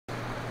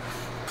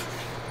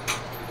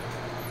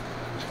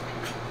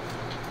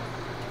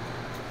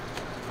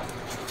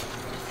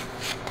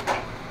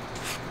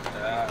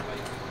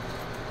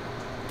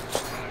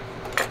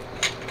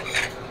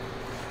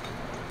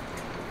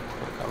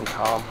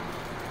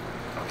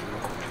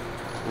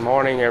Good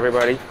morning,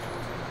 everybody.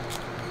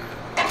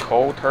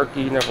 Cold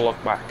turkey, never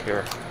look back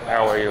here.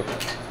 How are you?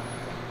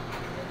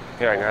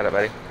 Here, I got it,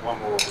 buddy. One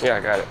more. Yeah,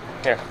 I got it.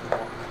 Here.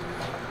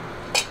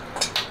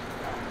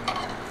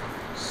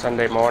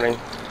 Sunday morning,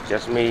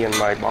 just me and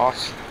my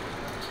boss.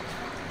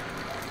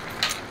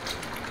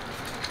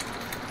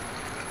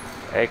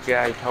 Egg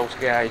guy, toast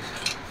guys.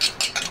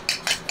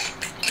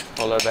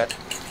 A little bit.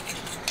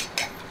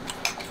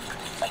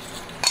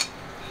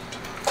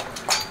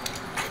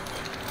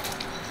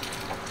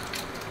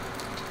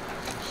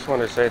 Just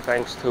want to say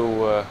thanks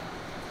to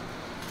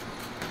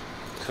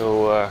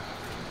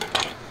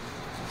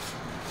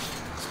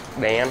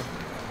Dan.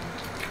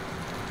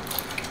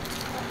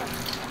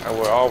 I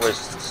will always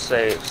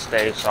say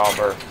stay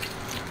sober.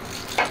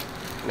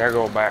 Never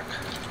go back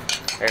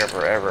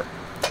ever.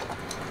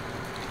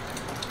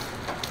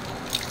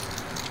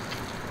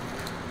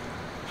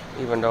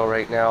 Even though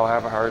right now I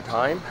have a hard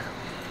time.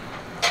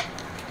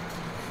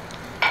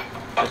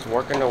 Just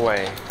working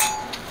away.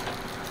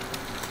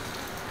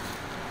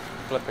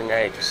 Flipping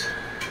eggs.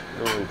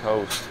 Doing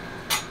toast.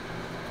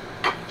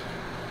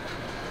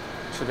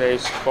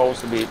 Today's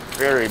supposed to be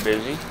very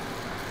busy.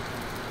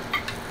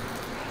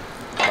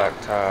 But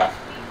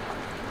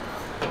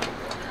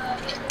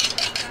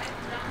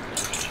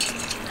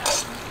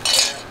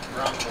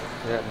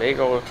yeah, big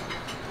old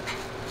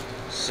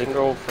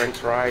single French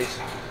fries,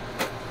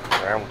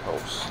 round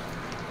toast.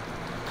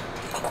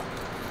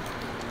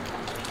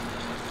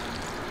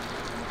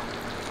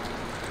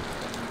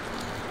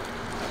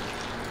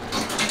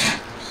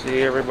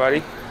 See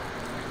everybody?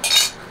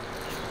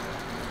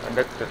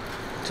 Addicted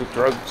to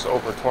drugs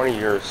over 20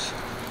 years.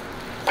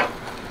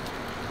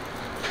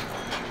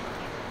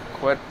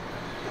 Quit.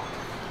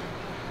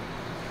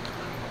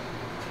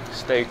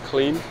 Stay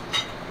clean.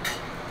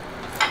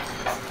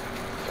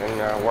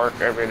 And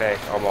work every day,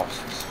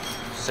 almost.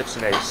 6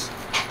 days.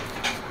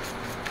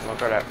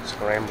 Look at that,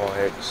 scrambled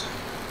eggs.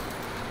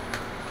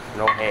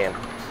 No ham.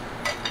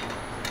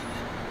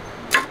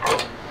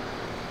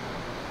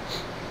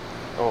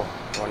 Oh,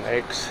 1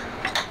 eggs.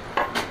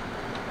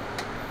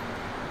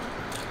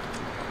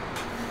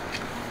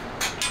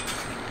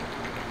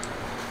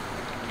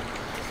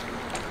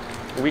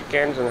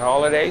 Weekends and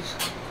holidays.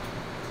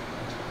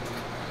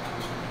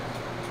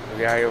 The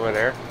guy over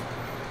there,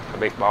 the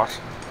big boss,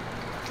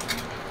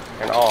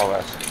 and all of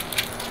us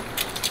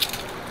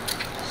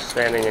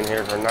standing in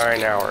here for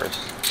 9 hours,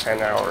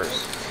 10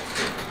 hours.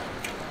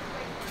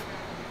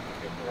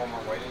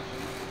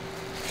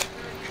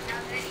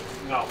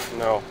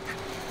 No.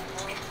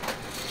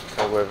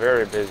 So we're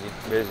very busy.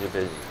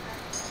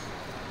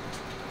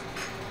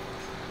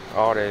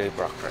 All day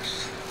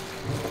breakfast.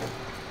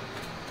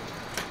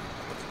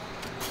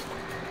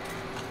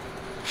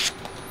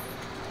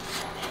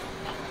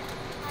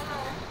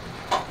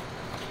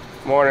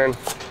 Morning.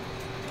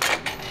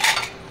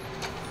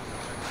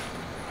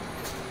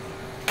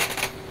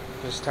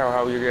 Just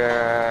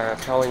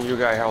telling you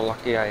guys how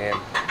lucky I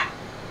am.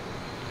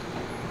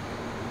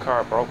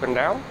 Car broken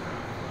down.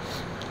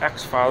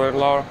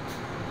 Ex-father-in-law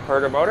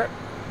heard about it,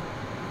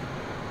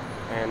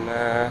 and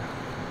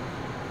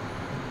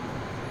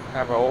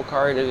have an old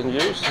car he didn't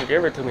use and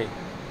gave it to me.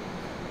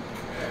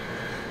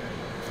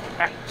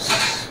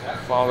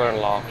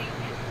 Ex-father-in-law.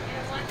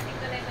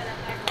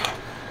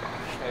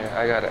 Yeah,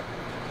 I got it.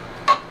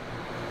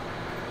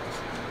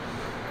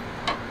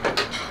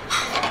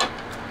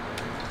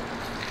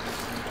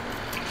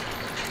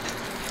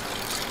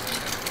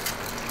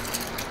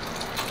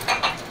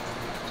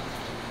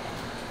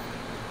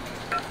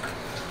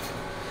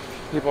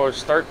 People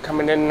start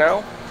coming in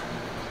now.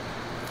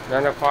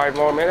 Another 5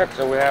 more minutes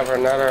and we have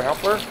another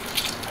helper.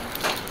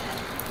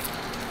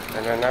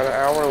 And another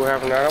hour we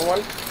have another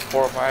one.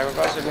 4 or 5 of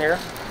us in here.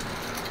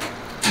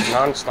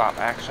 Non-stop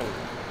action.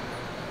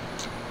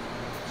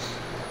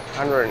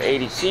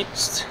 180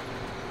 seats.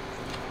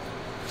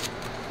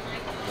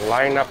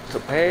 Line up to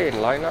pay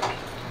and line up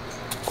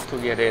to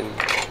get in.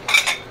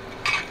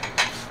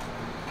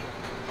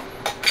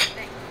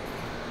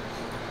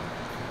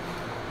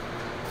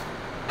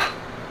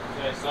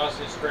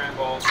 Sausage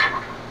scrambled.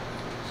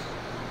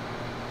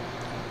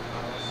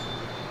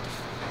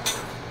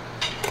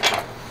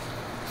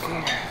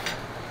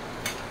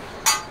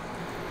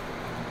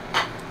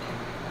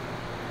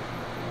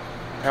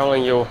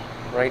 Telling you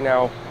right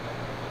now,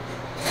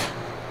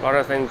 a lot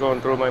of things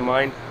going through my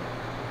mind,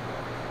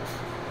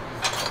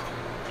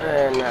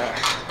 and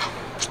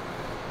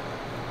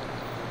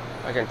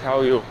I can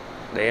tell you,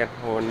 Dan,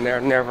 we'll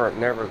never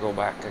go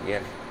back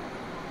again.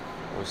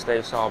 We'll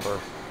stay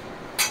sober.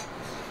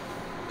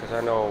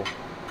 Because I know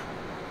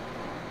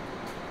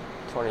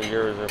 20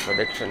 years of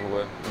addiction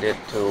what did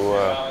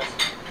to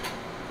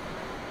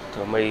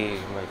me,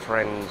 my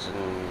friends,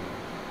 and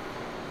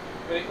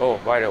oh,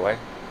 by the way,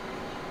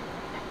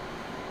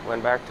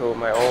 went back to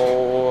my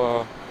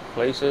old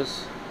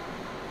places.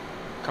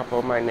 A couple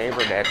of my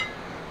neighbor dead,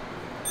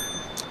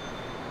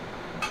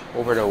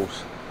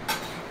 overdose.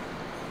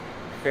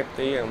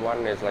 50 and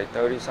one is like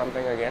 30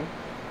 something again.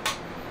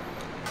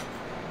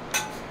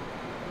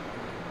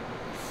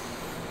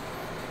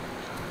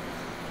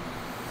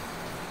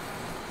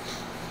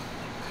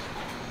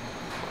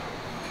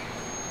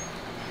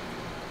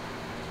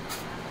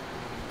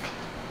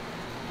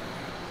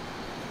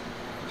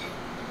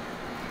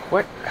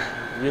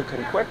 You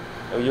can quit.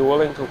 Are you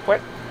willing to quit?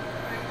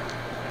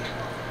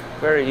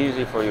 Very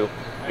easy for you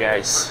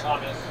guys.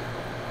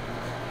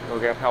 Go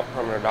get help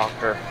from the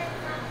doctor.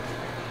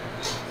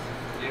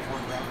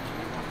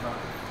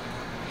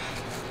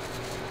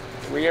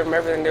 We give them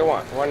everything they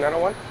want. Want another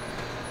one?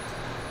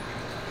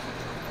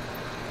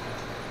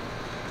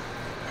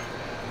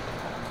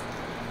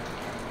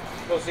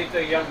 Go see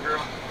the young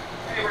girl.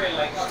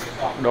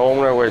 The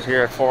owner was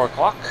here at 4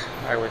 o'clock.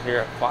 I was here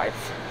at 5.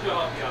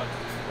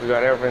 We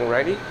got everything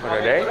ready for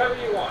the day. Whatever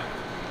you want.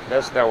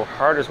 That's the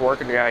hardest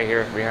working guy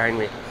here behind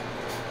me.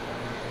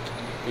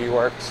 He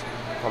works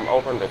from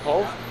open to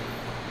close.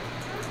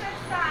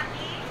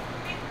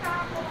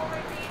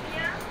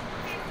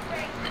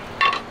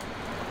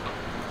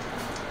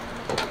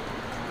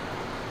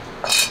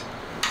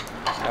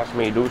 That's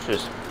me,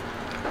 douches.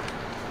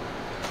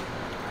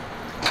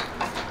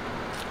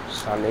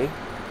 Sunny.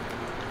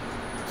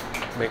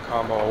 Big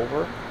combo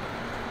over.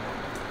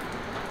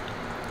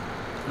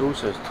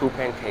 Douches, 2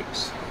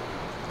 pancakes.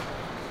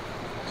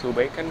 2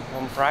 bacon,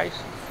 1 fries,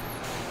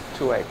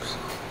 2 eggs.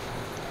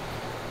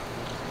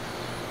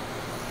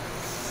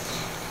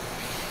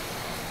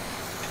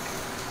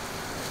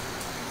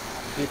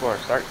 People are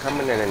start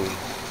coming in and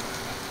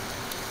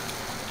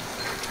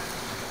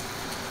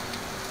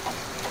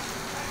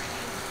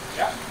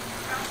yeah.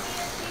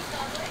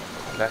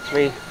 That's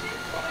me.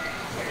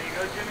 There you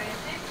go, Jimmy.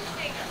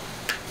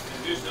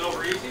 Juice it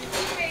over easy.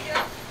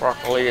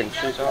 Broccoli and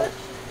cheese on it.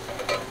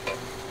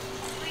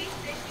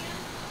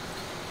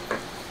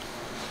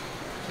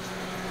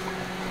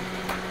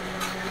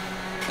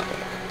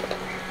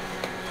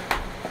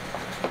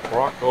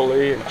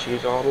 Broccoli and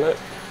cheese omelet.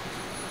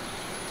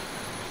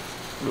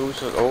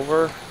 Loose it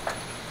over.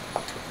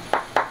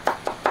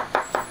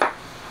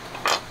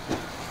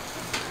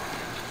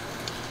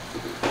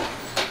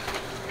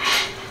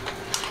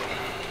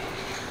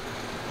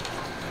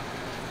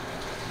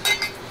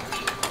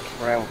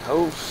 Brown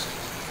toast.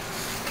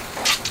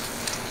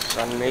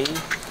 Sunny.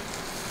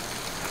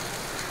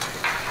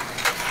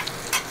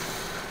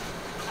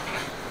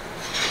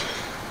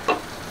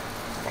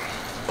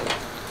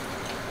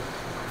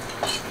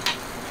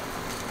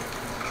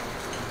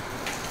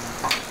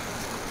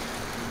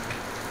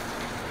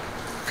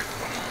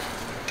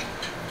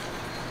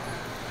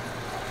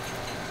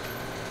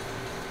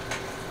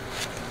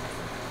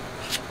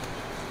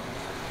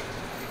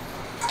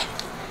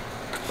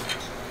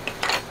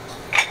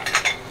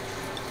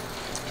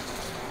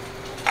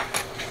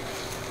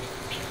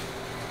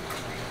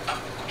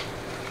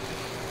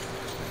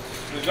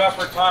 We got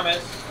for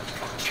Thomas.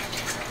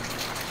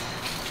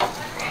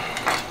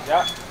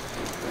 Yeah.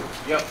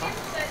 Yep.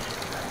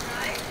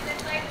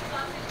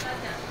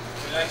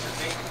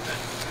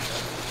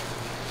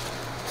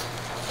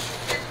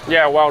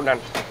 Yeah, well done.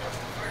 No?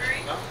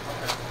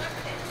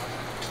 Okay.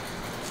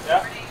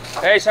 Yeah.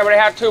 Hey, somebody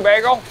have 2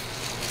 bagel?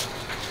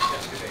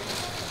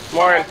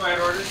 Morning. Go ahead,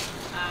 order.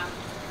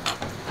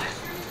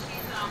 Mushroom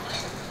cheese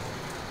omelet,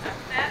 a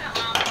feta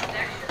omelet,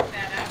 extra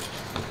feta,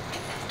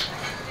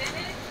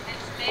 spinach and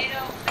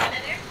tomato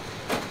benedict,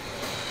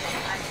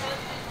 a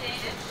toasted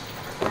Danish,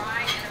 a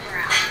rye and a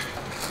brown.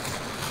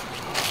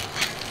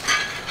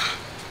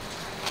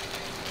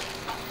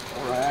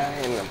 Rye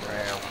and the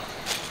brown.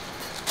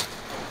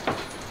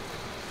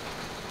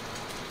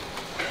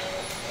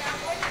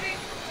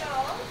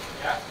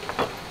 Yeah.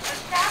 A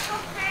taco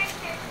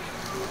pancake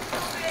with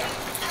strawberry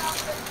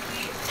chocolate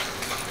cheese,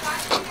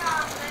 coffee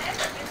omelet,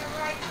 and a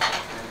rice.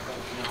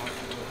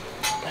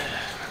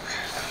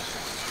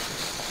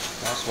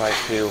 That's my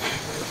cue.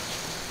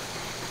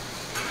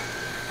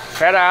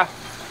 Feta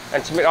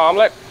and tomato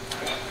omelet.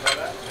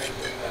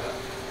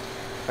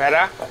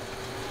 Feta.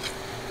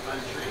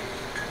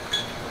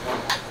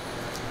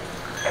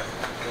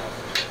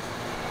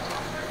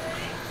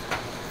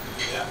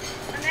 Yeah.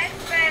 An egg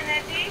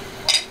benedict,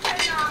 with an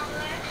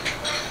omelet.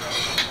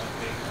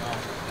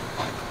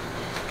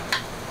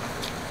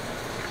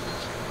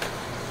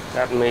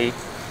 That's me.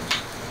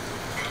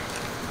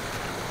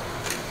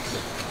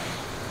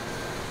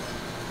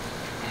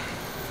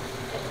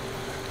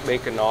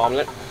 Bacon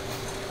omelet.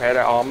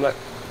 Feta omelet.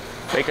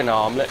 Bacon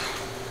omelet.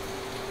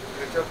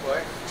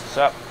 What's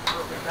up?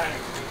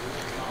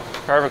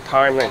 Perfect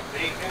timing.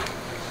 Bacon.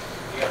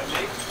 You gotta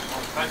make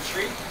 1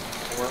 country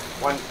or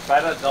 1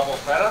 feta, double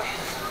feta.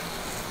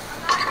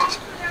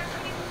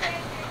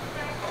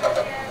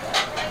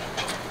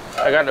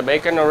 I got the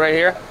bacon right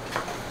here.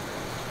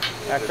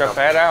 Extra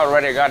feta.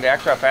 Already got the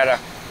extra feta.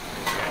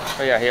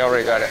 Oh yeah, he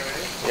already got it.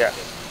 Yeah.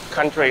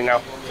 Country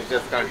now.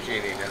 Just country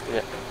now.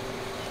 Yeah.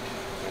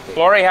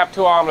 Lori, have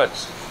 2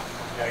 omelets.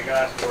 Yeah, you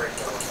gotta ask Lori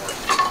for 1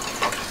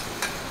 more.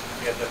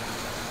 Yeah,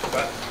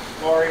 but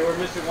Lori, we're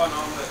missing 1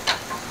 omelet.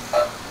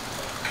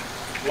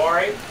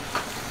 Lori?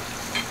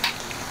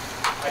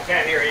 I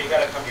can't hear you, you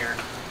gotta come here.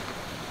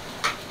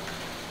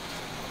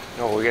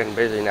 No, we're getting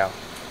busy now.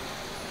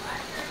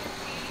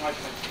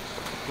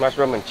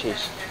 Mushroom and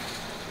cheese.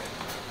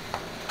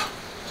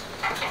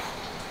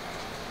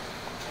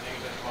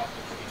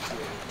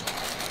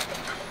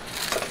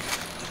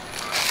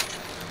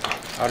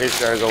 All these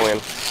gotta go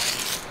in.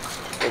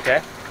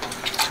 Okay.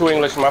 2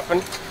 English muffin.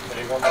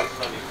 Maybe one more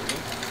sunny for me.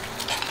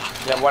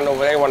 You have one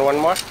over there, one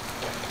more?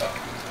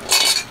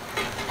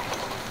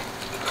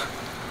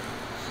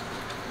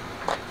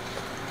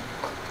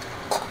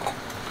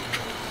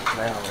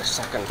 Now the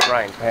second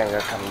frying pan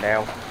gonna come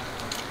down.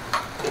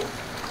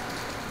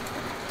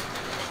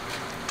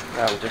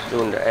 Now I'm just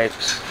doing the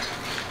eggs.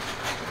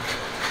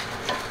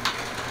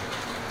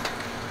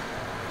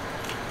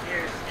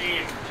 Here,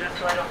 Steve, just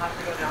so I don't have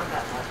to go down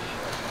that much.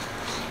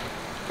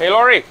 Hey,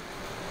 Lori.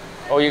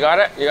 Oh, you got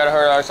it? You got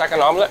her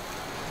second omelet?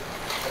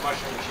 The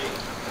mushroom cheese.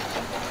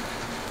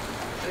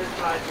 This is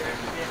glad you're going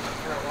to be in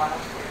for a while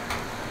here.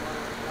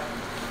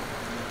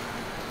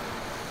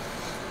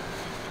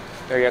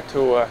 There you got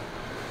 2,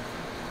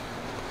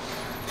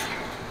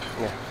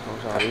 yeah,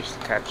 those are these to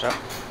catch up.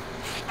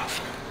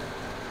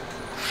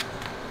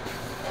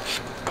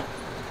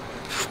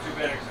 Too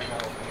bad I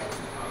got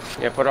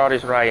open. Yeah, put all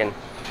this rye in.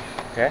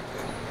 Okay.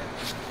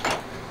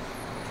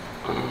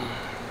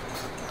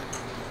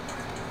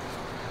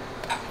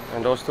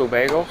 And those 2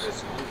 bagels,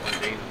 This one's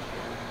Danish.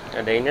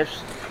 the Danish.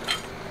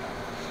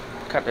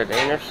 Cut the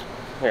Danish.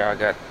 Here, I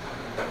got.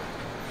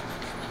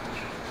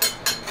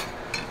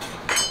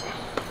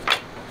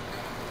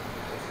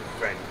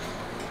 Right.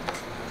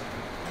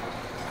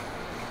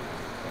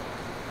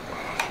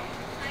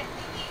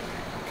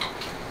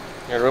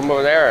 Your room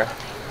over there.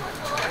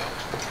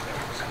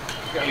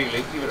 Leave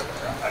it.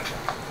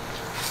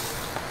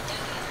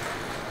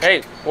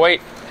 Hey,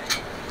 wait.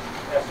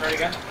 Yeah, start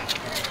again.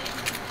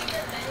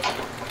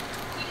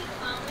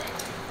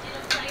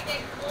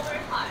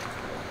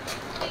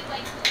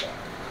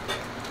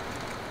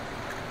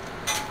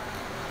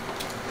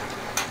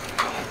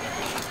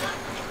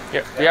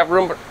 Yeah, you have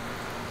room. Is it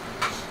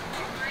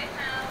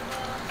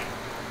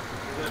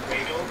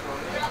bagels?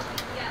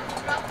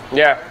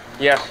 Yeah,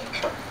 yes.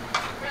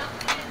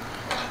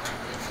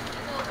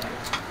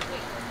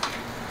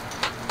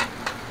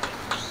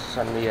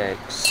 Sunny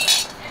eggs.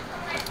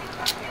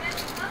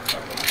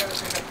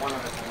 One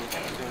of us.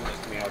 Doing this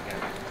to me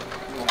again.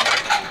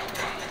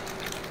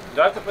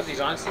 Do I have to put these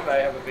on, Steve? I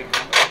have a big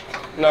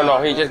number.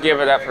 No, he just gave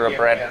it up for the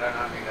bread. Yeah, they're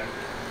not big.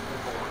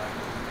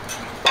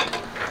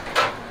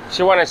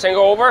 She want a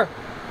single over?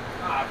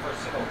 For a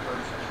single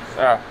person.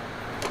 Yeah.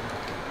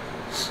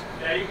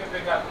 Yeah, you can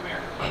pick up. Come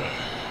here.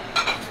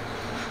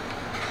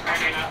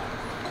 Hanging up.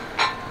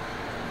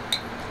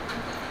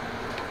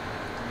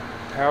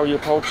 How you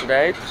poach the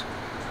eggs?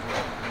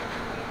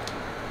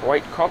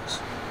 White cups?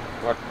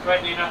 What?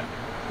 Right, Nina.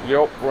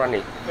 Yolk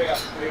runny. Pick up.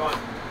 What do you want?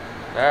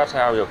 That's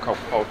how you cook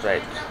poached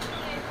eggs.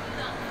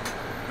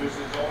 Goose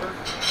is over.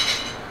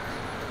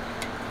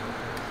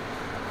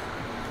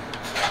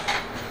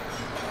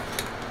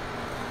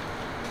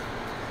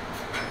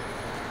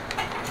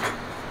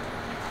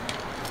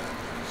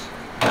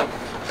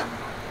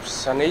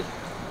 Sunny.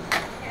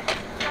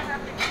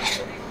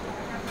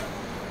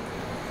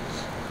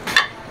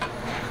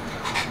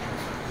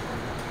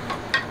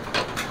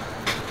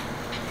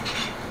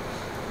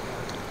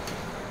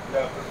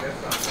 Yeah, put this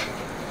on.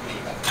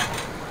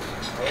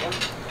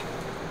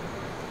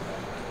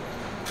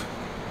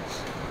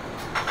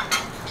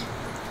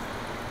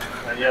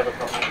 And you have a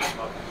couple of them.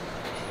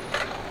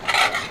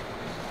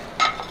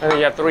 I think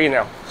you have 3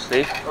 now,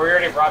 Steve. Oh, we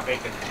already brought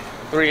bacon.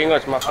 3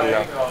 English Oh, muffin yeah, now.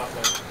 you can go off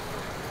there.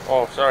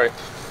 Oh, sorry.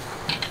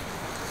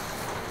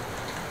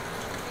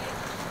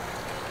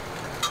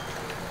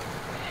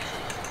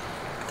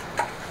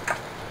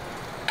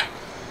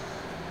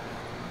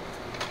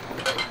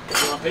 You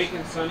want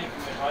bacon, Sonny,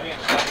 from the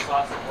audience, and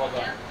sauce, and well done.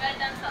 Yeah, well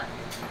done, sir.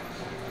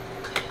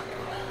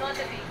 Not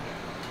the bacon.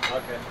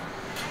 Okay.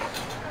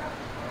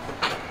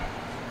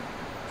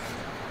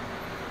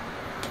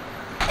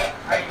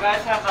 Alright, you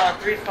guys have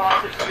 3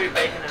 sausage, 3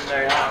 bacon in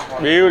there now.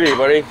 Beauty,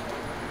 buddy.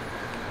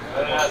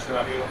 That's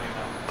what you want.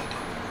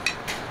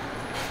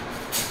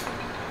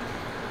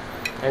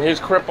 And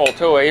he's crippled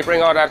too. He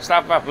bring all that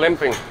stuff up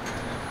limping.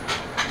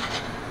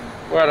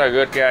 What a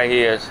good guy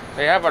he is.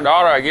 Hey, have a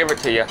daughter, I give it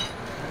to you.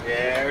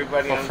 Yeah,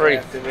 everybody For free.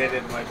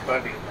 underestimated my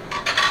buddy.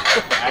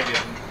 I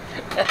didn't.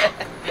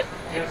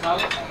 Here's all.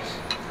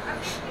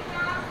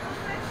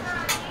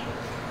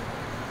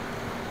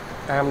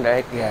 I'm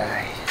that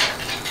guy.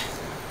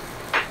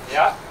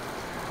 Yeah.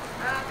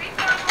 Big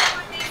one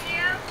more,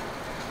 medium.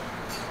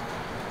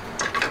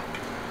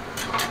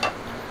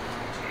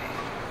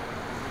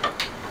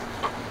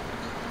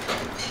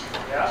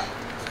 Yeah.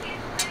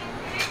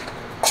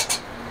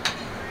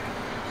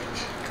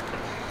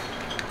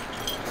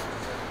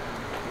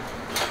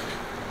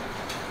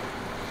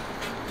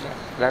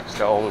 That's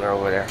the owner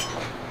over there.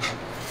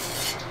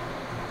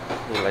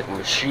 He's like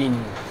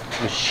machine.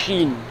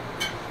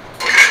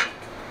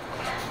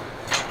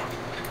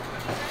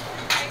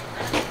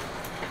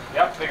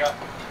 Yep, pick up.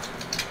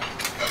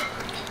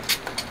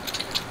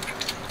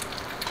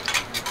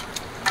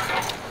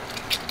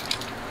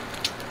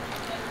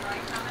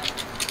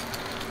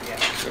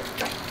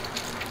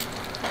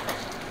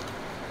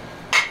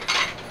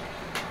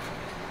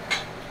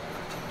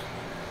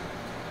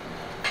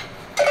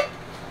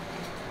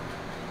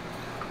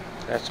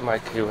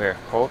 What's my cue here?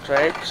 Poached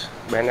eggs,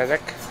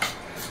 Benedict. You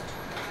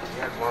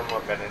had one more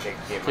Benedict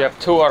came You have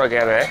 2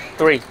 altogether, eh?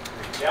 3.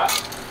 Yeah.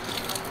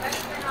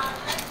 Western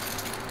omelet,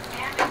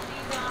 ham and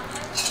cheese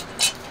omelet,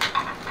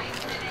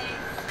 bacon and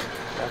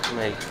eggs, That's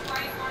me.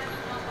 white one,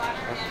 no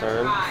butter, and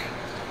Western. fries.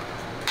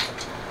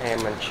 Ham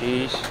and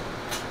cheese.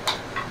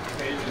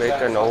 Okay, you just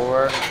Bacon add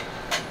over.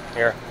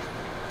 Here. some.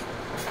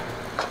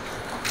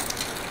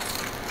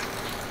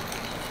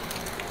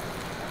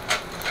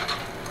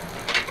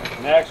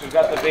 Next, we've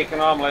got the bacon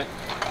omelet.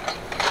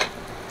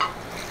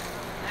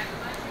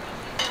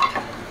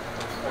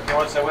 Okay,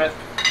 what's that with?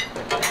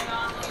 That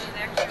omelet with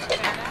extra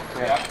feta,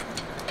 Yeah.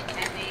 and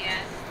the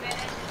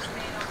spinach and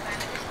tomato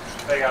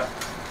Benedict. There you go.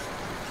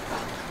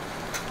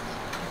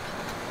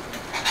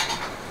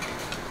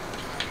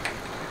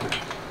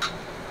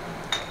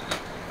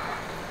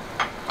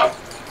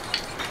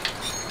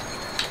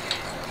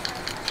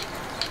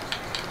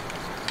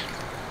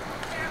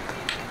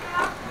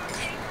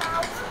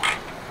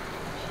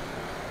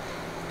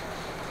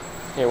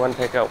 Here, 1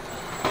 takeout.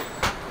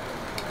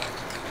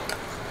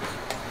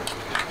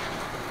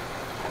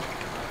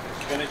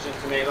 Spinach and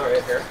tomato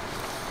right here.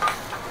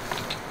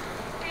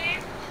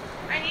 Steve,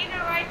 I need to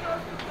write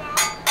those to go.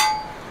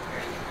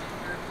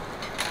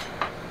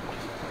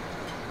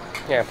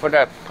 Yeah, put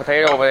that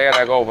potato over there and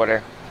I go over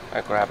there.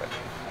 I grab it.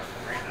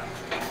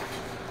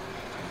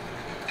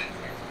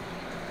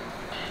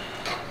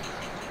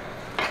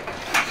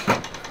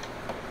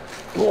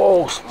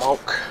 Whoa,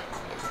 smoke.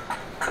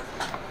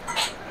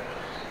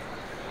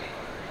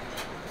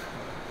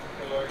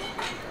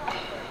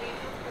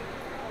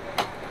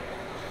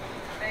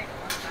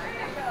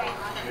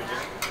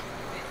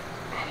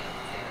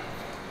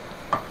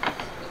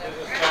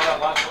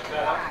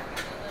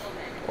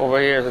 Over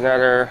here is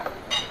another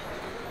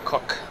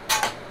cook.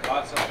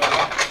 Lots of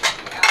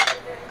feta.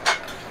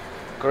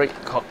 Great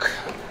cook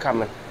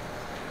coming.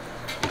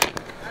 Okay,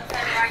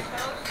 white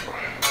toast.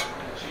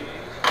 And cheese.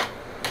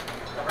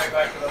 Come right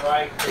back to the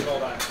right.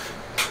 Hold on.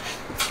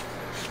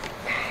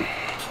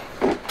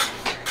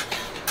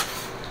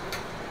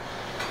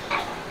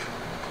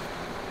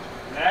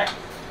 Next.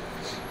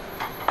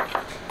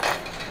 I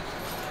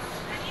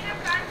need a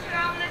country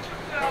omelet to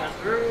go.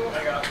 Through. I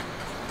got.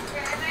 Okay,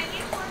 and I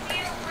need one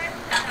meal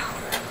Western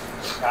omelet.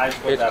 Guys,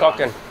 put It's that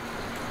cooking. on.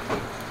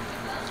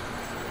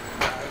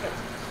 I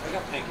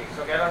got pancakes.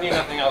 Okay, I don't need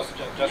nothing else.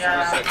 Just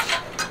Yeah. for the 6.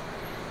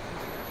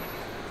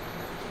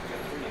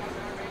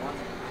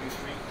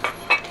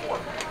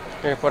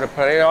 Here, put a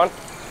potato on. Oh,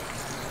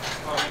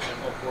 you can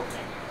go 4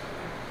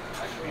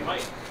 pancakes. Actually, we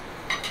might.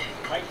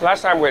 Might.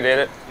 Last time we did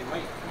it. You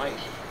might.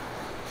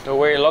 The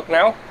way it look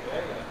now. Yeah,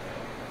 yeah.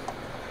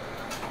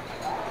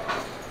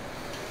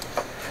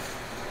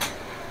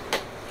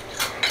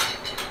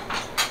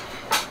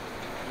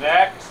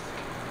 Next.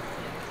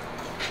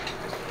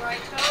 White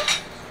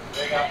toast.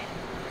 There you go.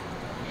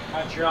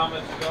 Country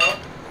omelet to go.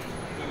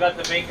 We've got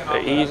the bacon The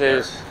omelet. ease up there.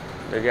 is,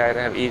 the guy that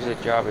have easy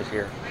job is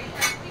here. Wait,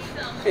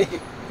 have cheese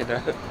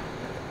omelet.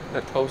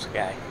 the toast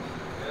guy.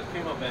 There's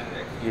Primo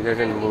Benedict. He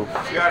doesn't move.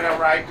 You got a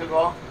ride to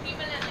go?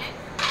 Even an egg,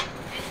 and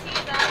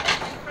cheese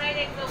omelet, and fried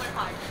eggs over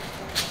hot.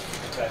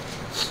 Okay.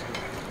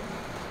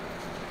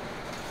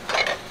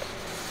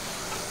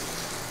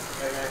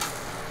 Okay.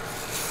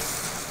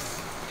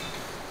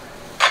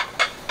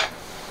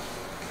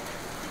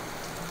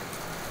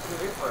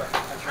 Looking for a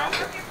country I'm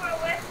omelet? looking for a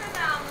Western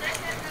omelet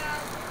and a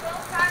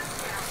full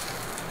cocktail.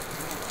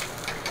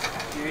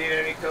 Do you need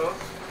any toast?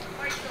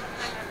 White toast,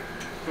 I have it.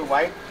 Too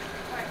white?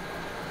 White.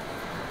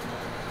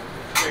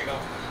 Here you go.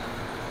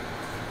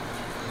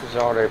 This is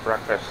all day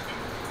breakfast.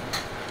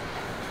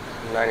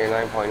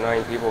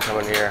 99.9 people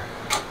coming here.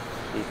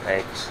 Eat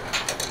eggs.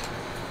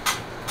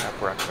 Have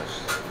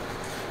breakfast.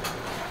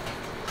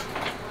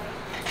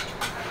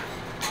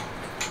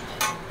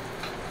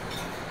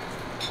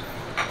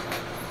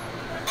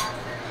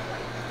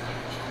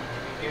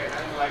 Here,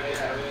 I don't like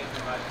it. I really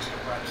don't like it.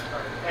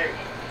 Hey,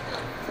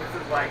 this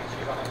is white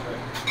cheese on the way.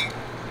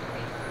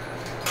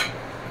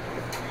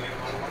 You need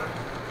one more?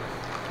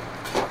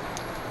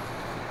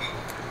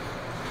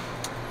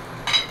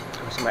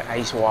 This is my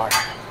ice water.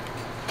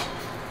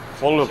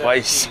 Full of Chef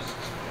ice. cheese.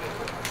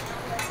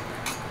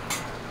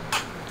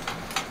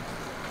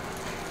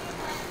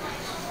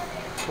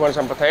 Want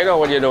some potato?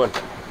 What are you doing?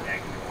 Yeah,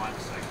 give me 1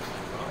 second.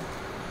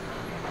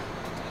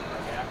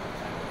 Yeah.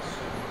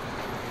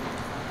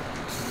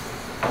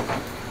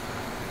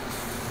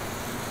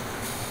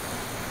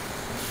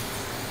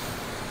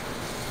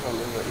 I'm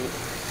gonna eat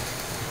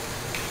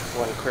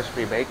one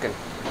crispy bacon.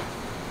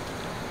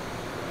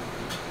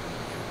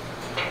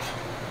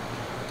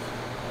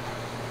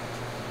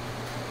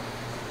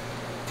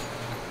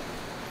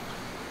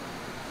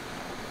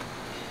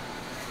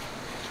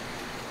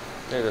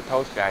 There's a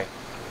toast guy.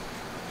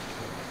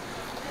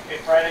 Okay,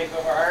 fried eggs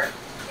over hard.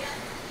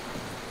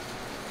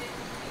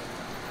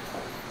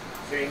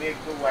 So you need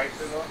 2 whites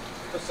to go?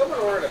 But someone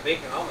ordered a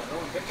bacon omelet. No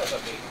one picked up a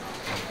bacon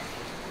omelet.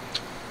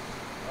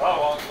 Oh,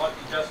 well,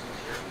 lucky Justin's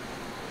here.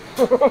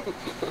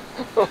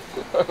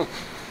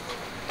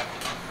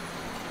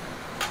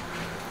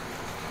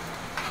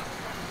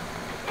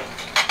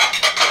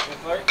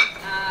 Sorry?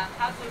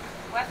 How's the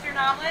Western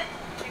omelet?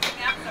 Chicken,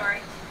 I'm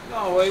sorry.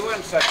 No, wait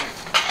 1 second.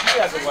 He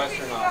has a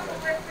Western You have a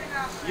omelet. Western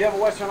omelet. You have a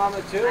Western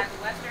omelet too? I have a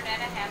Western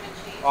and a ham and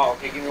cheese. Oh,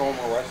 okay. Give me one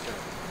more Western.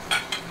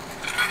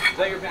 Is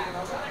that your bacon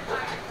omelet?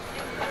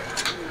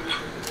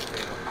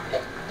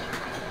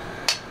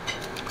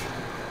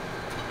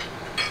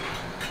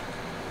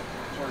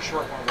 Or a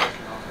short one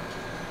Western omelet.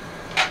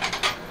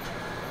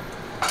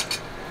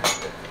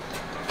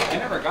 I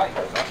never got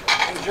yours.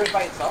 Huh? Was yours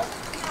by itself?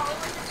 No, it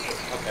was a big.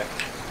 Okay.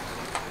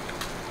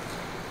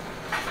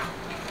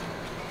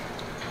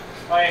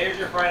 Oh yeah, here's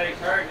your Friday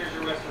card, here's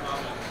your Western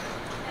omelet.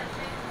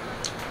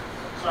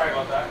 Sorry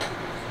about that.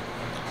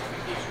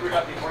 You screwed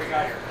up before you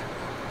got here.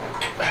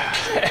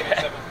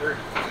 7:30.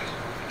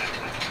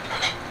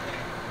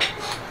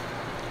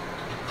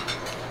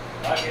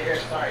 Okay, here,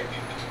 sorry.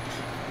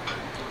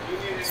 You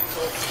need any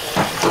clothes?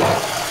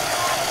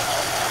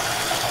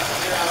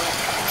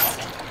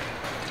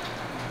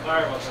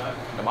 Sorry about that.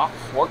 The boss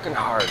working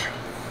hard.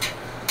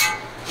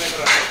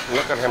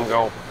 Look at him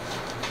go.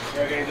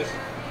 Yeah, okay, just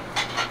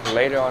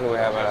Later on, we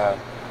have a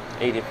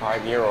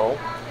 85-year-old.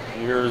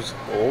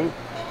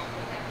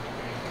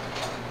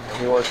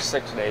 He works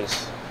 6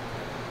 days,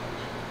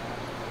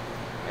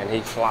 and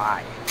he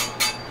fly.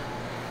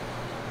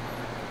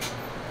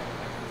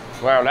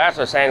 Well, that's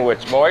a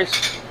sandwich,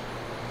 boys.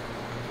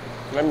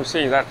 Let me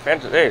see that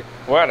fancy. Hey,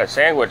 what a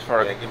sandwich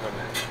for yeah, give him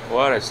that.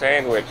 what a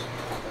sandwich!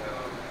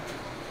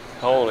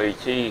 Holy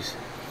cheese!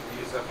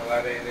 Use up a lot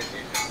of energy.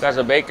 That's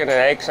a bacon and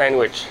egg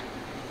sandwich.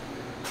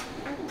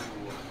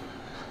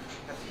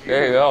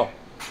 There you go.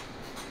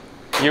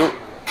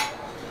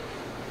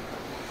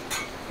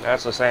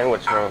 That's a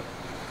sandwich from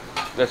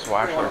this I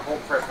want a washer.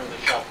 home prep from the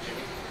shelf, Jimmy.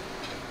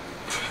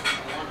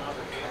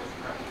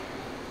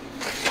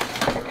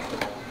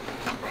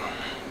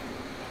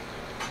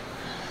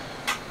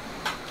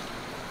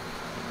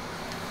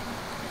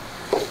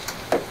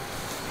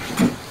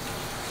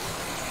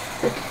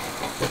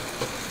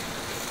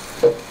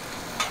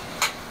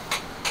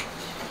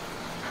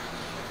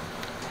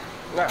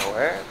 No,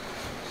 where?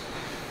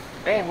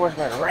 Damn, where's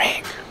my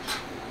rag?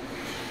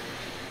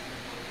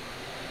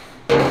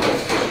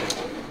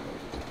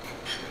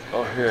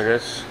 Oh, here it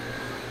is.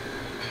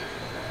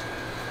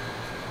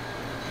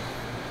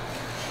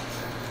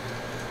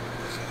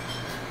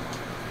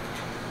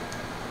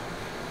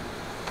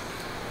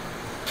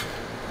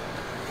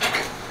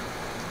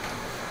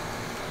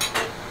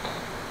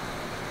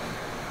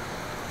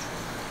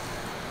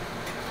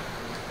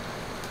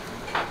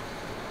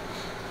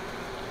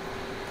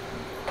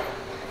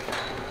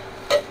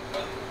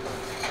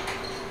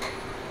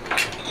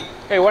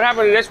 Hey, what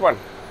happened to this one?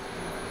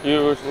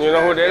 You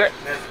know who did it?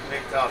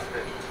 Nick tossed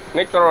it.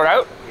 Nick threw it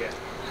out? Yeah.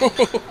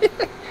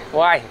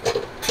 Why? He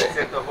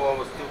said the hole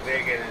was too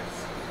big and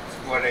it's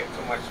squirting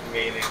too much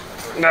mayonnaise.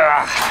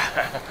 Nah.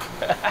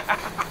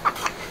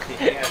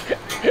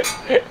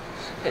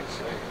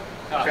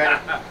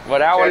 But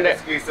that one Tried to did.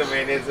 squeeze some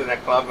mayonnaise in a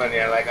club and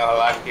yeah, like a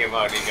lot came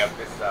out and he got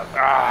pissed off.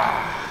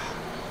 Ah.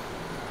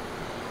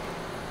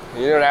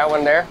 You know that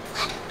one there?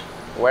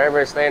 Wherever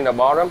it stay in the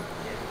bottom,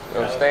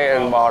 it'll stay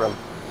in the bottom.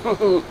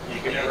 You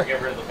can never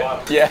get rid of the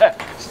bottom. Yeah,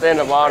 stay in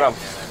the bottom.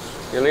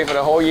 You leave it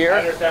a whole I year,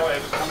 understand why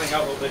it was coming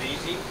out a little bit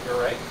easy. You're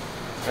right.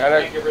 You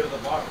and can't get rid of the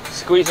bottom.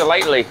 squeeze it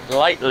lightly,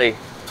 lightly.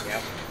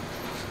 Yeah.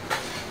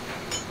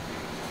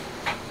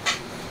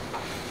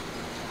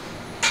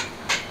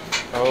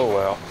 Oh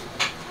well.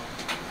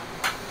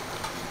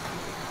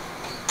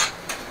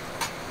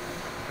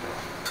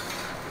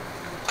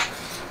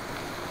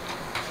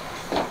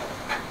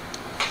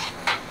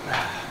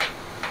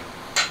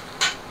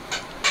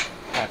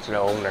 That's the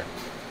owner.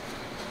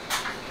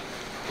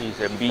 He's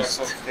a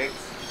beast.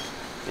 Steaks.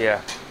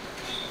 Yeah. I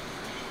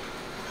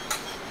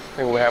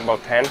think we have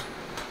about 10,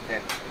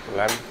 10.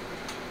 11.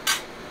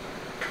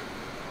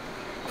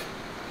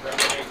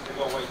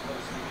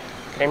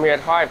 Came here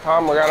at 5,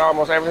 Tom. We got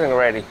almost everything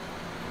ready.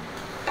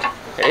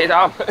 Hey,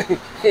 Tom.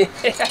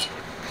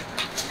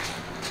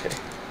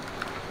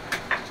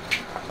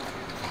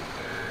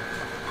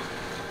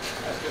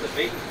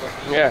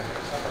 Yeah.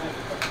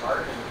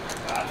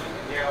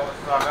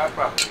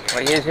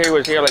 Like he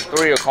was here like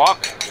 3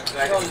 o'clock.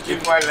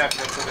 Before I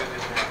left, I put it in there.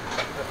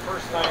 The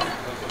first time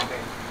was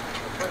okay. The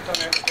first time I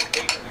ever took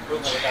bacon, the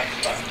grill never got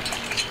stuck.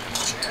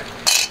 Yeah. It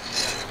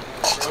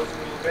froze a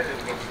little bit, it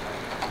gets stuck.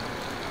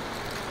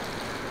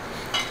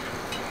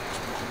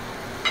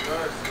 No,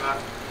 it's not.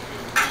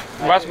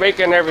 Best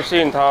bacon ever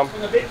seen, Tom.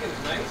 When the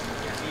bacon's nice,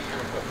 it's easier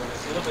to cook. When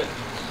it's a little bit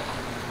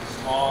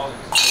small,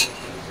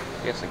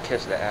 Gets to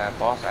kiss the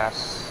boss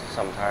ass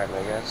sometime,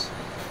 I guess.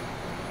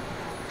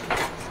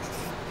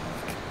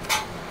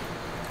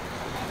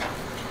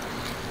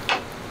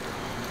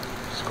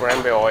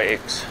 Scrambled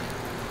eggs.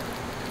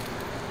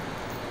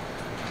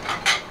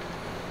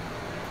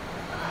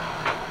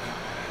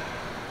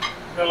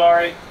 Hey,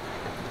 Laurie.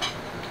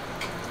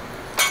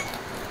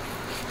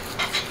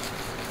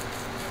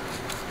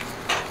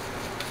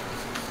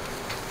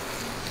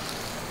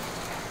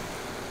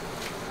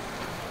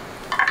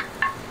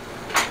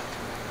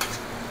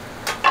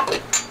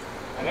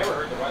 I never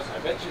was. I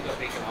bet you the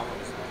bacon omelet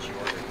was the one she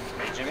ordered.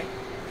 Right, Jimmy?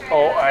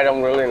 Oh, I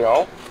don't really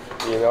know.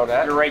 You know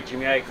that? You're right,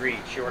 Jimmy. I agree.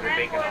 She ordered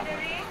bacon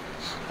omelet.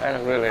 I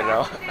don't really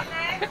know.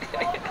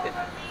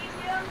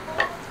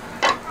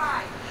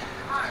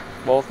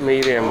 Both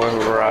medium with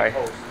rye.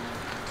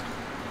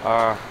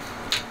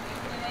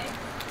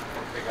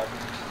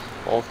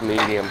 Both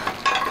medium.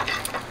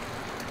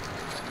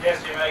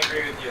 Yes, Jimmy, I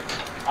agree with you.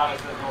 I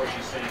don't know what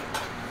she's saying.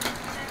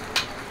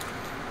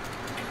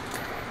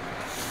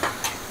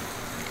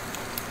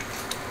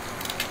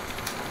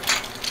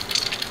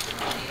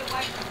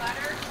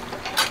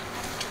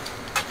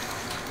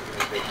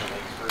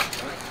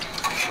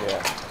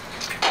 Yeah.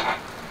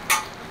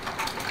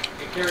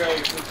 You carry all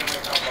your food to my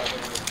house while I'm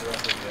going to the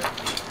rest of the day.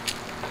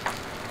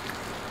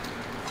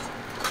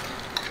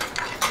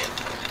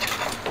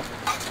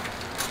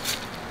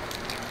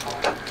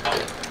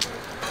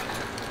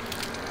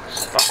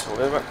 Stuck a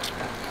little bit.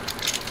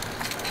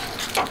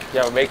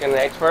 Yeah, bacon and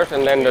eggs first,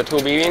 and then the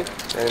two medium,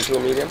 and then two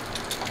medium.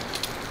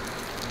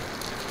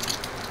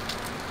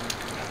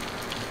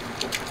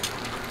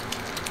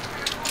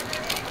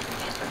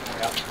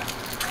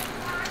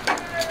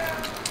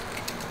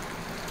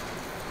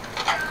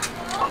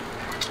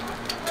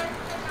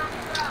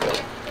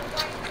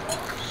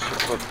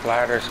 Super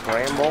platter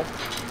scramble.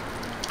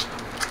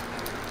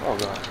 Oh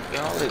god,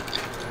 golly.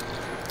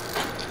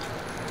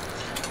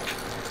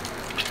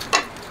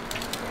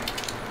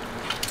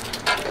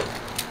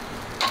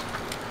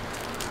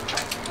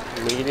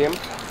 Medium.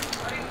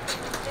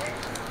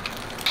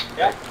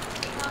 Yeah.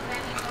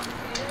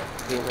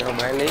 Female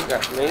Benny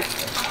got me.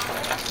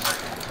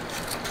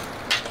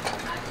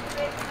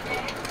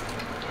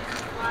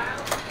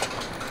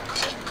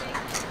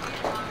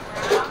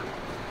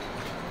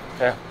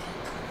 Yeah.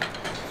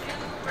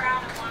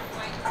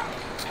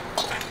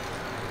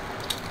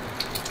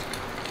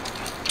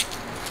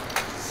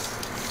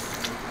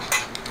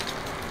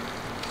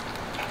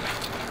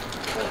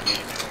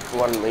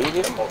 One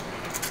medium.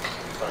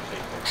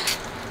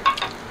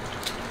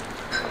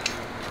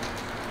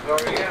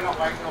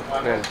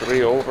 And then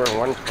 3 over and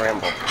 1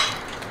 scramble.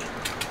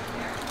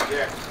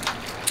 Yeah.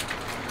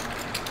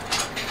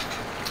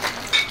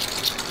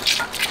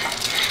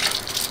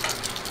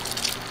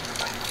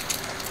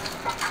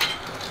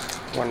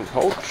 One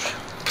poach.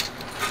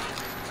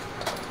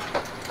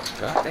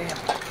 God damn.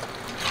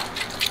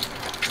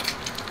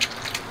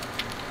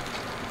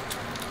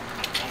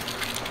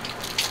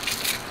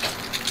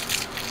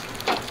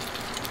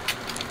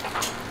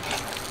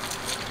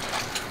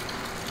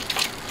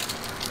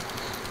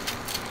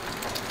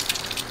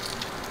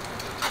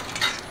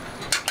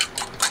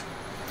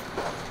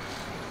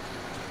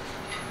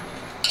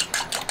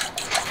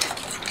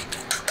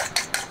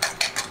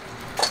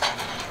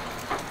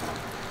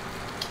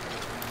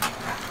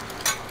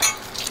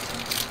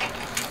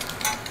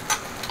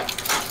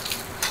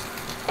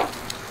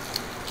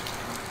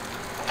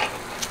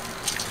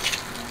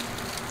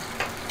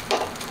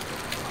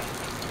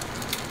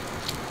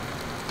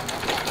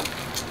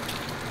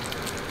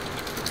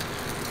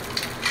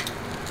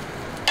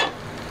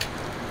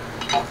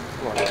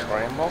 One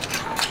scramble.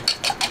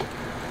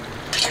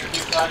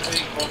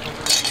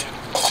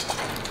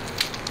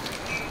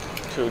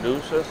 Two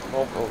deuces,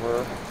 both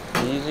over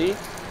easy.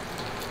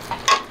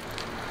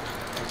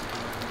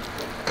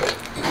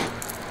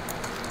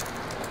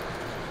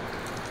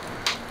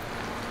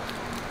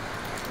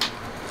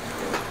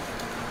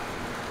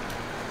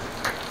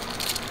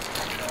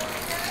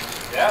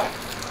 Yeah.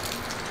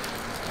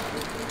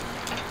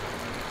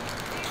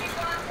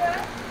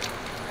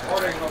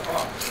 Ordering no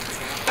problem.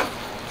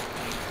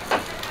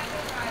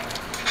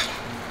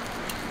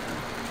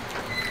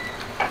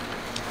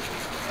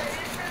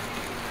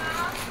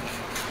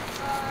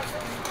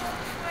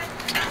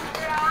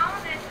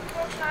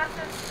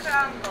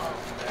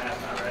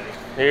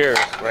 Here's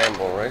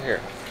scramble right here.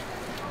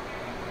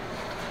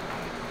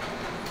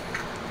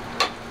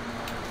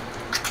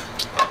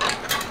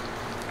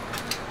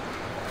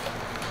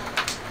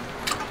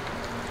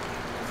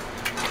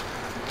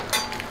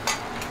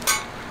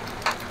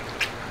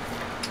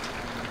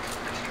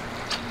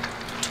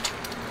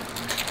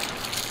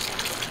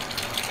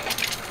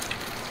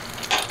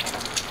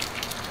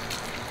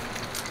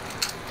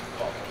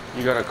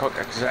 You gotta cook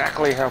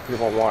exactly how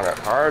people want it.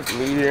 Hard,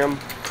 medium,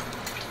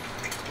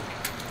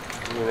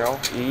 you know,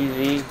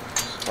 easy,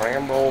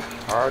 scramble,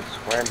 hard,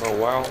 scramble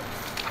well.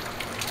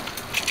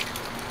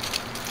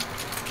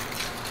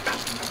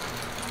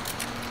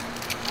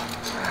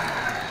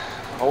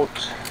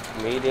 Poach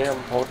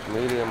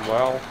medium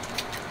well.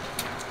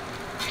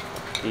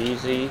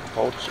 Easy,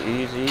 poach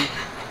easy.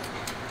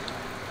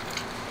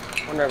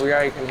 Wonder if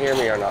you can hear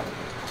me or not.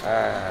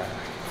 I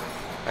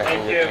think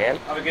Thank you you. can.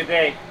 Have a good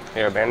day.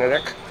 Here,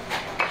 Benedict.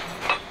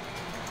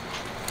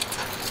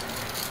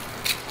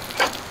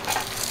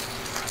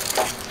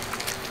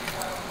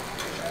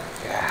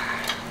 Yeah.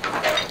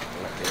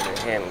 Let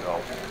the hand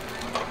go.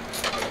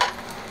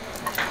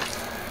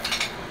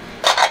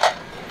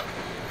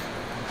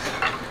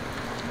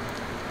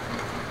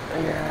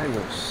 Yeah,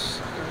 you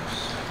suckers.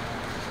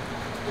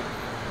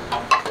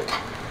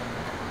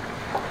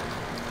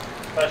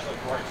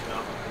 works, you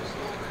know.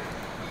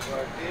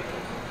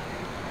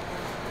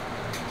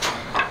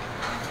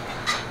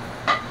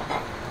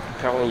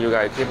 Telling you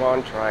guys, keep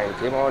on trying,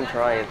 keep on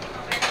trying.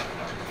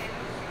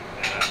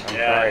 I'm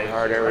trying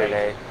hard every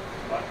day.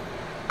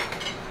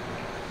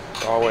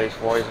 It's always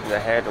voice in the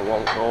head that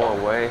won't go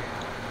away.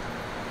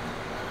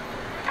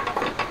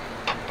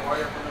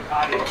 Order from the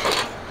cottage.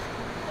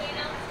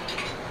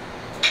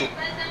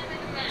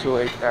 2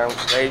 8-ounce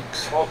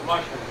steaks, Both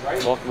mushrooms,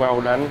 right? both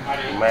well done,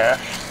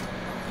 mashed.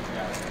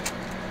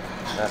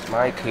 That's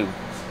my cue.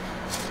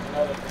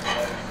 Another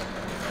thing.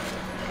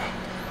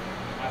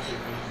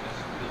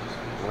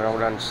 Well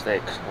done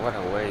steaks. What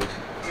a waste.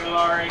 Hey,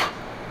 Laurie.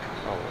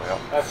 Oh well.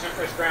 That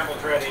super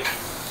scramble's ready.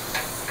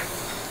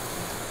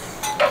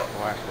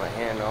 Wash my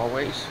hand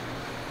always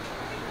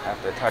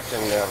after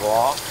touching the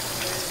raw.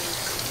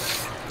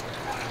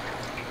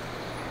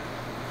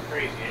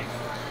 Crazy, eh?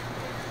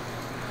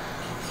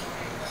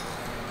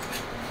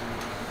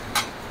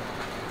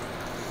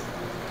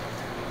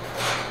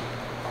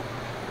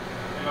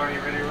 Hey, Laurie,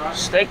 you ready,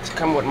 Ross? Steaks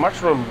come with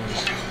mushrooms,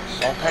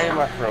 sauté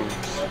mushrooms.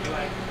 What do you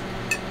like?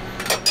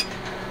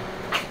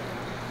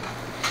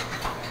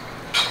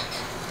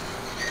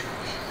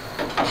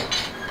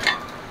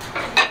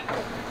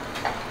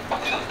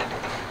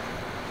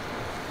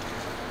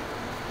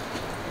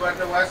 You want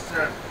the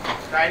Western?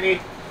 Tiny?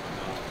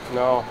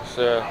 No, it's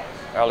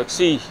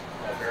Alexi.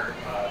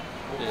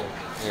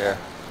 Yeah.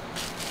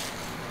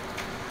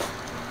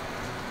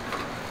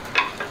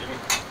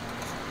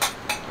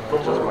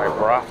 This is my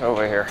broth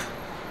over here.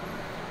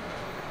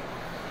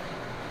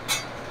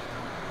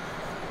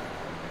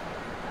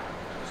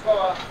 Let's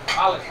go,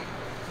 Alice.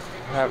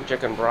 I have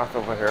chicken broth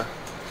over here.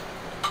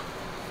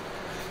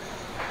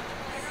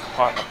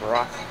 Hot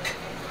broth.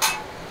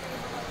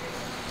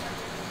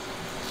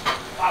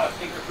 Alice,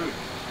 take your food.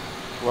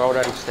 Well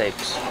done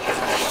steaks.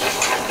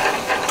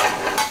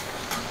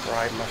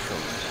 Fried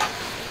mushrooms.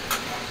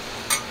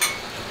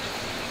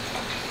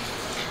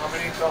 How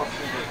many salts do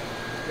you need?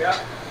 Yeah.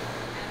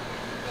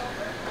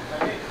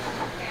 I need it.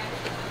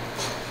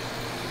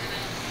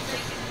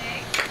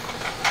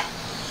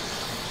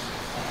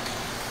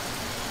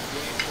 You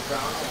need two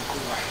brown and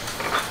two white.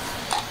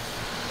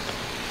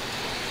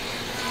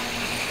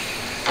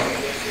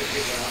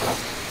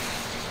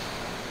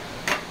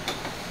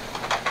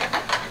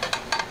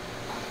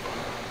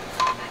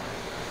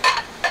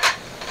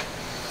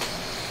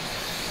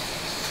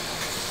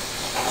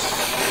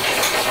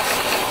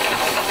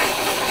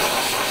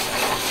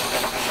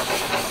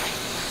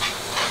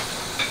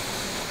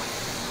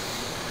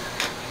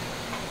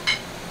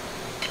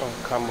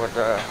 Come with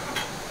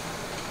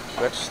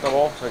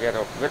vegetable, so get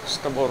a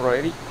vegetable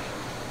ready.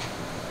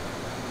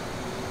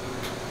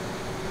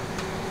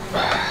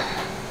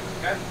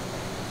 Okay.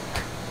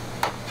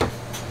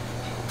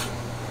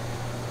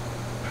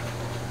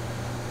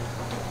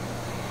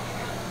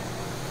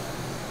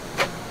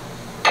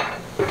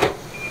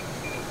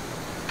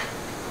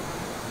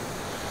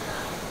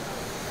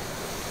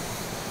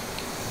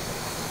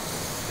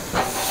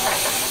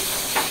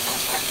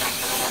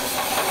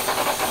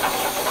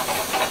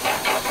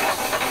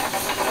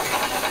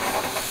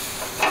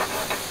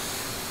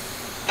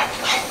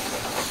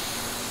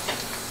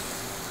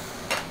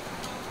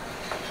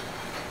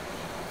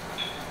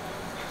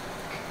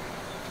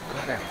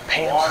 The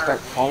pants start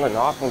falling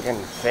off and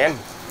getting thin.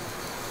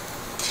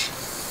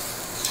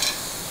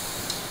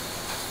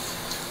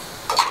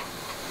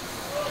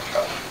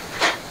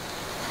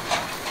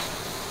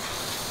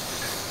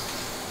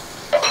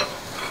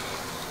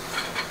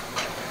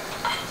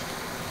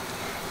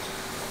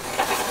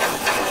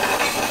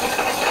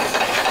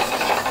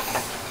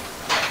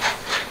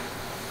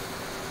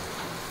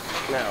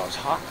 Now it's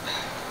hot.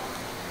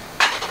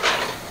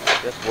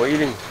 Just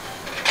waiting.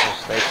 The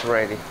steak's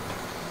ready.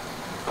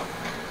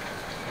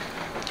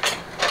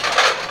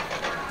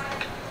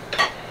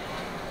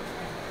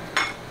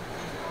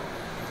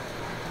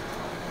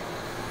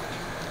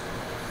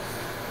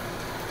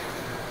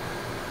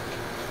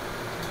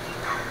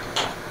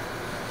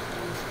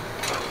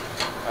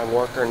 I'm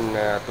working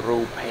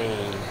through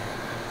pain.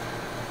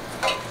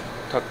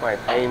 Took my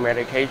pain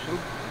medication.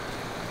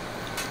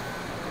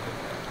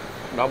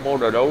 Double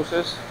the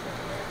doses.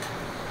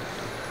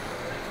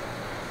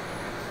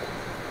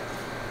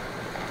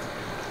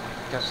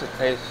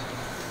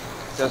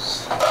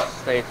 Just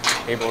stay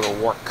able to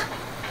work.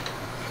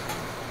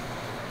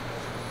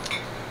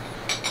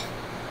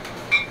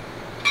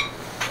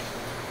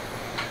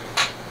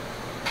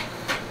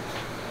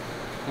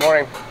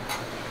 Morning.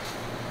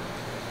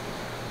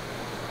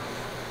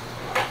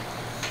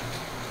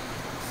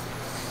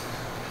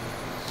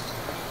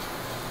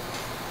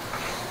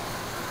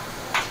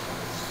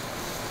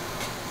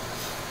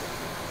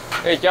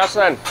 Hey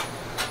Justin.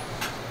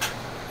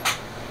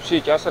 See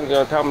Justin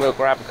gonna tell me to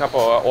grab a couple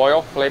of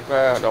oil,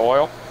 flavor the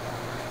oil.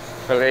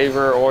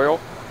 Flavor oil.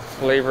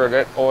 Flavor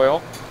that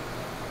oil.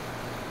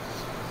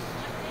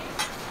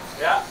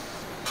 Yeah.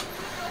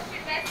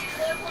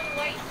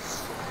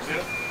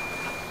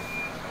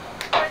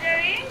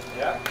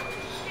 Yeah.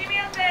 Give me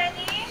a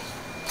penny.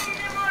 Give me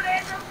more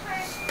red,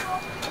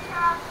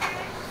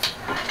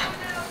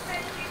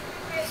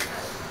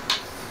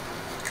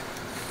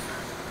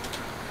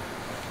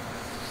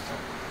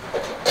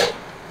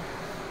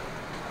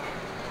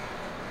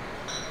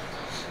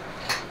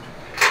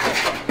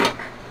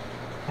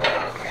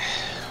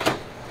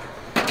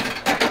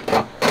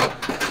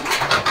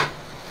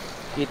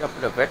 Heat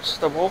up the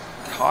vegetable.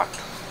 Hot.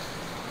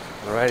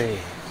 Ready.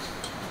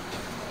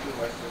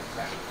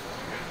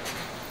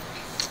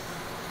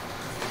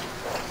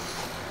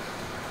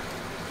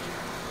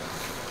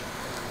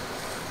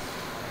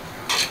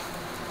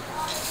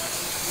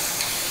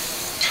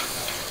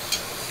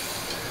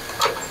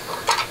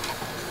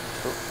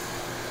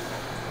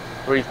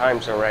 3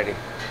 times already.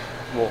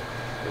 More.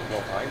 There's no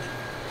time.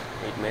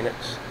 8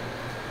 minutes.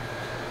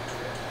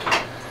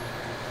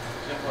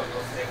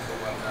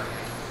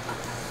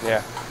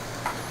 Yeah.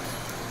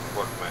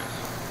 Work fast.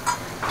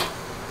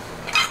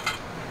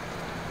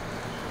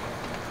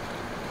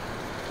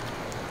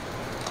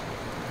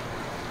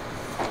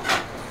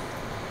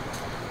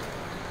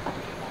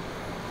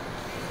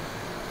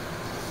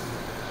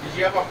 Did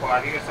you have a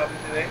party or something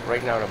today?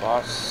 Right now the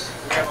boss,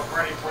 We have a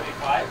party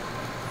 45.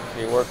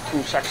 he worked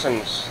 2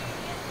 sections.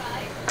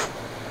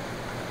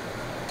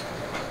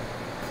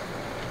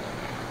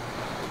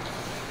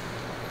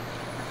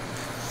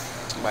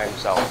 By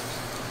himself.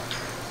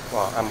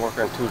 Well, I'm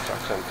working 2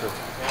 sections too.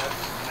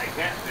 I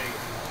can't say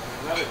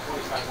another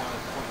 45 one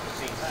at the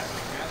same time.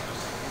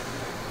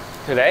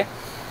 Today?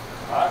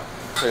 Huh?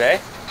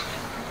 Today?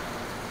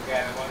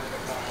 Yeah, I wanted to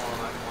come all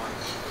at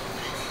once.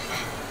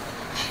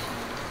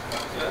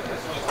 Yeah,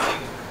 that's what I'm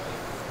thinking.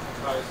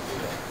 Probably do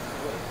that.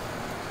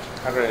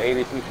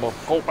 180 people.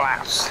 Full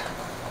blast.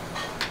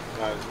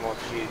 No, there's more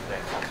cheese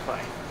there. That's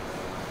fine.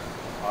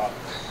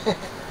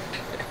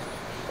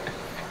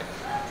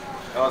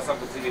 Oh,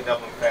 something to be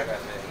double fat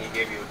and then he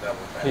gave you a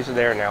double fat. He's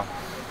there now.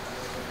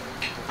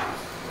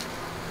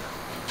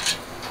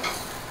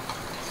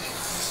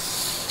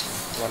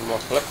 One more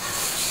flip.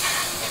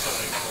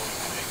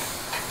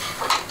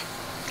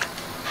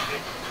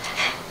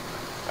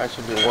 I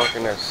should be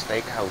working at a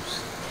steakhouse.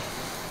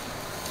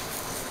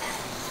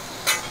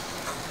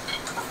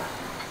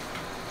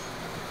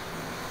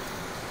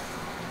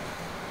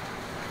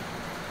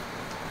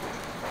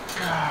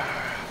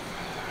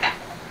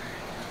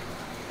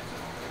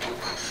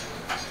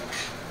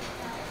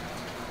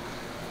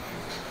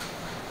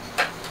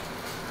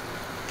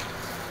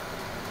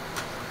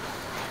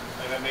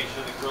 I gotta make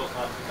sure the grill's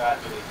not too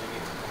bad today. So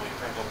my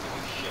friend don't give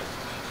me shit.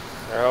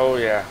 Oh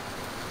yeah.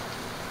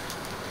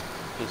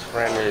 His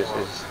friend is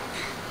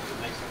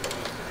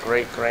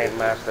great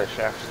grandmaster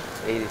chef,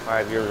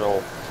 85 years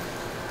old.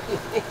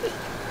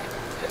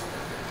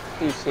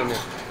 He's seen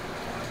it.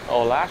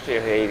 Oh, last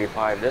year he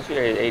 85. This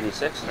year he's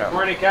 86 now.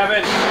 Morning,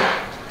 Kevin.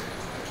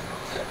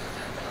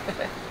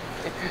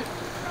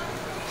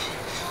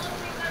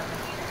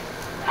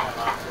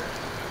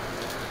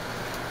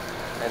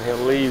 And he'll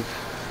leave.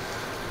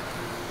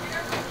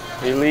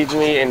 He leaves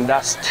me in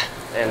dust,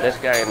 and this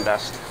guy in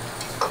dust.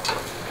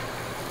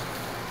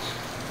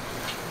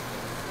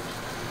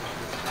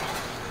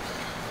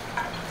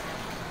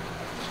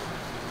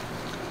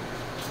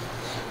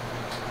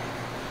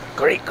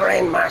 Great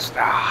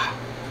grandmaster.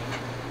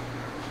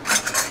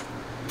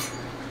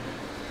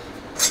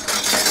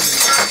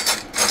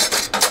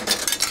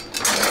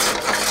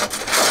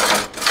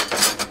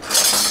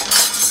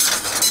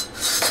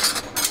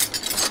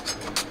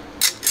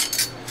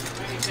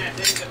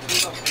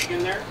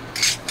 In there?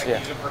 I Yeah.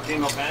 can use it for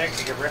chemo panic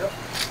to get rid of.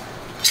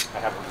 I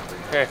have one for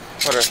you. Okay,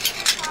 put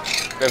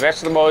the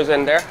vegetable is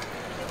in there.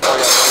 Oh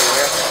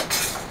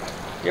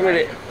yeah, give me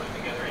the. Put it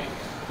together, eh?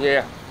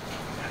 Yeah.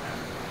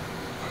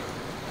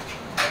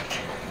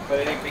 But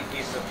any big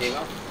piece of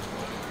chemo?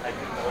 I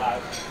think the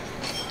last.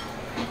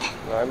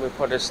 Let me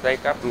put the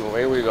steak up and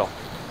away we go.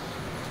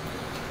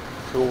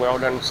 2 well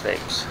done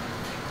steaks.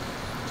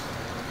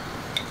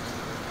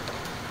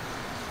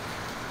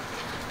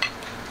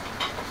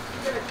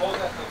 You're gonna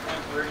close at the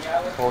 10:30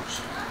 hour? Coach.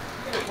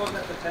 You're gonna close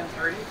at the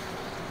 10:30?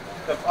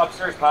 The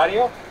upstairs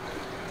patio?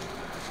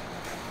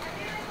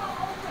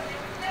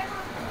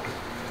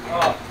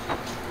 Oh.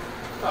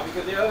 No,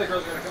 because the other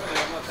girls are gonna come in and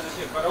have nothing to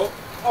do. But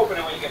open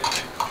it when you get in.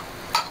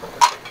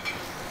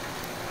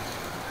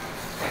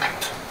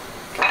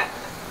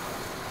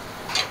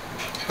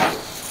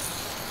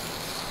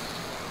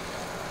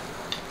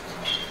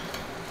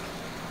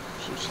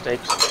 Some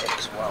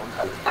steaks, well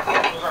done.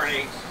 Those aren't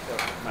eggs.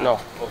 No,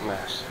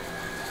 mash.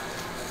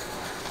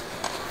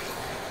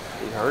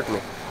 He heard me.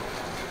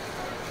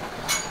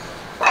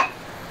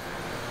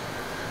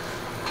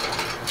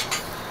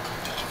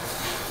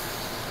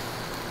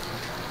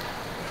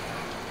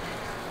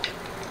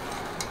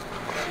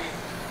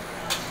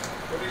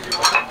 What is your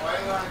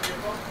oil on your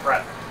phone?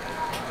 Brett.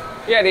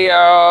 Yeah, the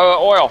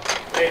oil,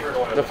 Favorite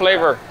oil. the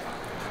flavor.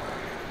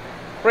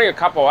 Bring a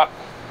couple up,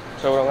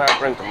 so we don't have to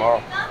bring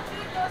tomorrow. Now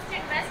two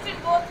toasted western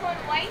both on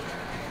white.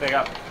 Big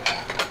up.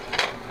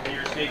 And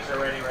your steaks are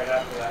ready right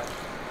after that.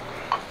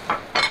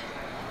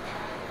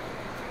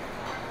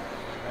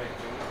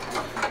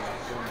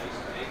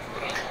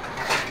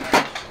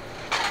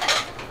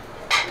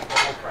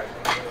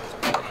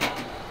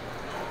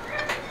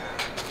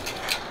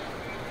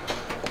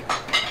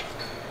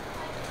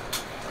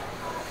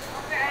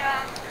 Okay,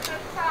 so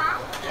Tom,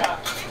 Yeah.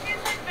 this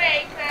is with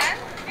bacon,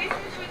 this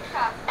is with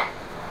sausage.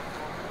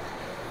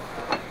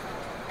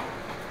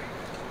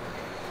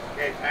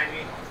 Okay,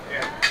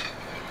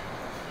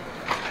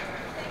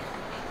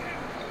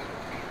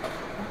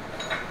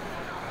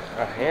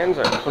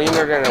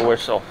 cleaner than a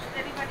whistle. Does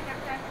anybody have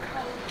time to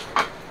call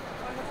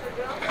one of the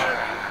girls?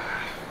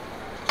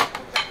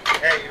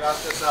 Hey, you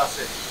lost the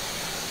sausage.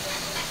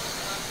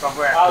 From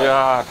where?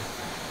 God.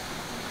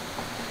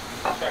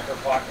 Check her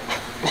pocket.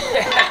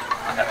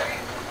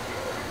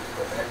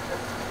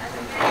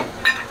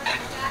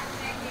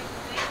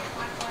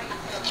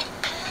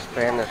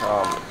 Spanish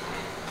omelet.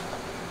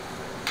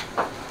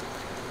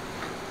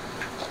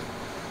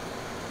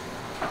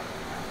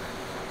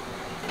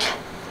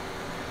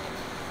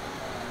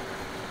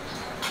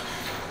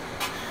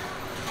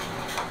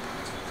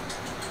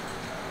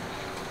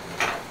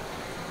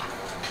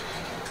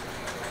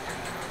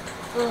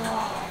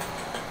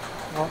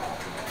 Well,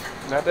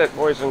 that's it,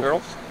 boys and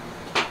girls.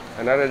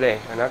 Another day,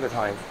 another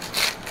time.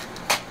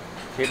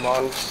 Keep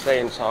on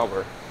staying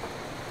sober.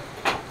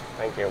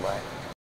 Thank you, bye.